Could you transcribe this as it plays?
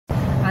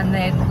And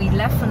then we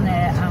left from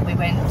there and we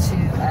went to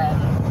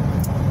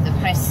the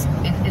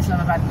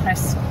Islamabad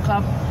Press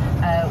Club,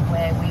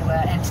 where we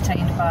were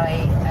entertained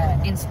by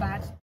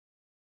Islamabad.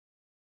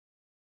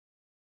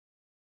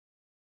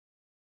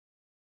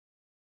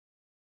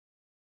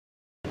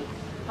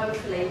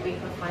 Hopefully we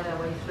can find our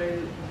way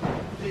through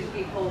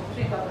people,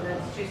 through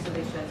governance, through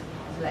solutions,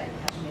 to let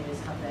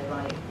Kashmiris have their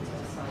right to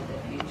decide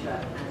their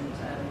future and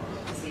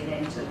to see an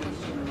end to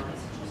these human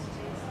rights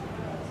atrocities.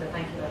 So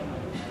thank you very much.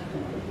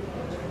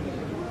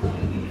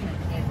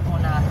 In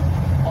honour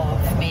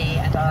of me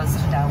and us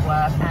and our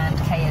work and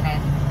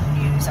KNN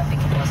News, I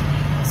think it was.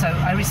 So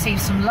I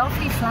received some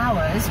lovely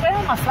flowers. Where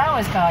are my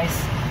flowers, guys?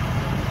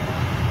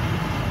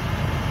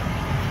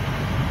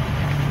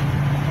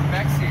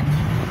 Back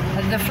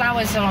seat. The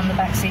flowers are on the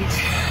back seat. No,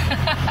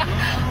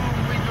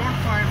 we don't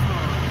find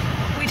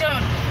flowers.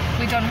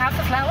 We don't have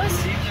the flowers?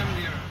 Leave them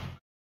there.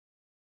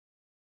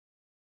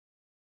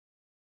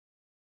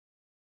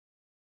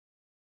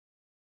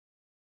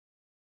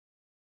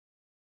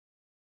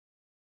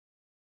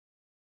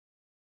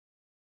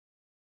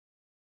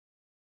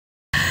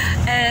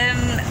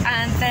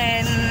 And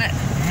then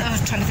I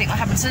was trying to think what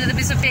happened. So there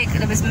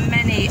was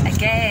many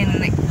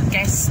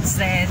guests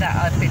there that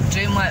had been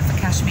doing work for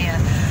Kashmir,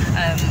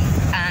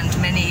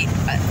 and many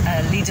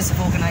leaders of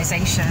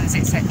organisations,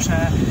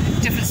 etc.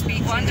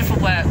 Wonderful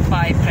work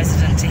by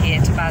President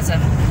Tahir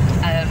Tabazam,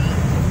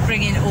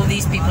 bringing all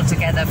these people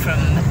together from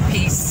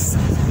peace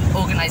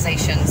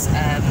organisations,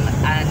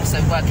 and so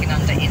working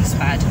under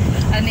INSPAD.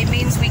 And it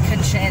means we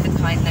can share the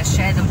kindness,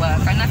 share the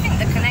work, and I think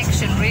the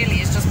connection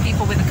really is just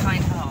people with a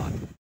kind heart.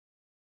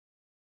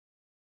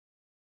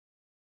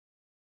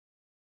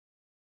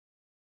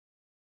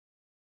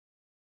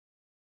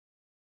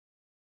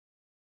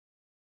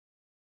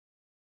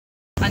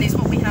 And it's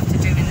what we have to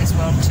do in this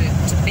world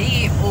to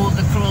be all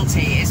the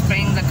cruelty, is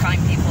bring the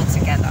kind people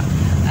together,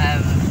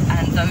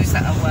 and those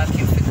that are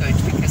working for good,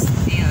 because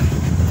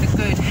the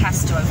good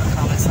has to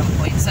overcome at some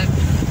point. So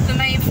the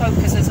main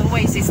focus, as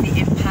always, is the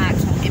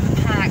impact. What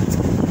impact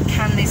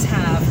can this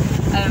have?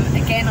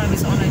 Again, I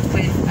was honoured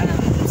with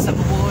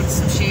some awards,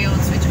 some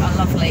shields, which are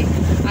lovely,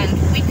 and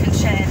we can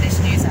share this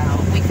news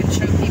out. We can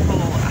show people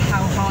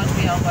how hard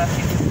we are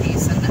working for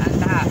peace, and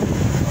that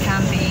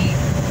can be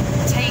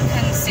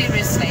taken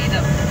seriously,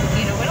 that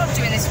we're not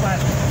doing this work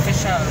for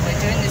show,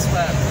 we're doing this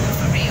work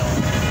for real,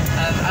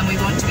 and we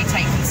want to be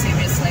taken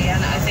seriously.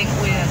 And I think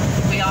we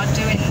are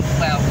doing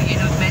well.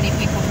 Many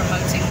people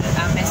promoting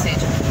our message.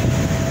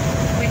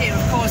 We're here,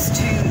 of course,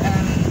 to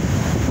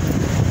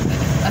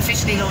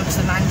officially launch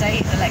the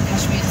mandate, the Let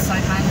Kashmir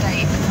Decide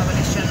mandate, the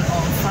coalition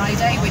on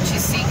Friday, which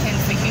is seeking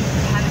for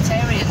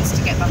humanitarians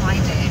to get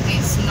behind it.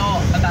 It's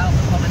not about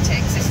the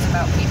politics, it's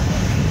about people,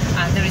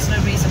 and there is no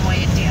reason why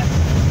Indian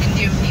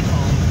people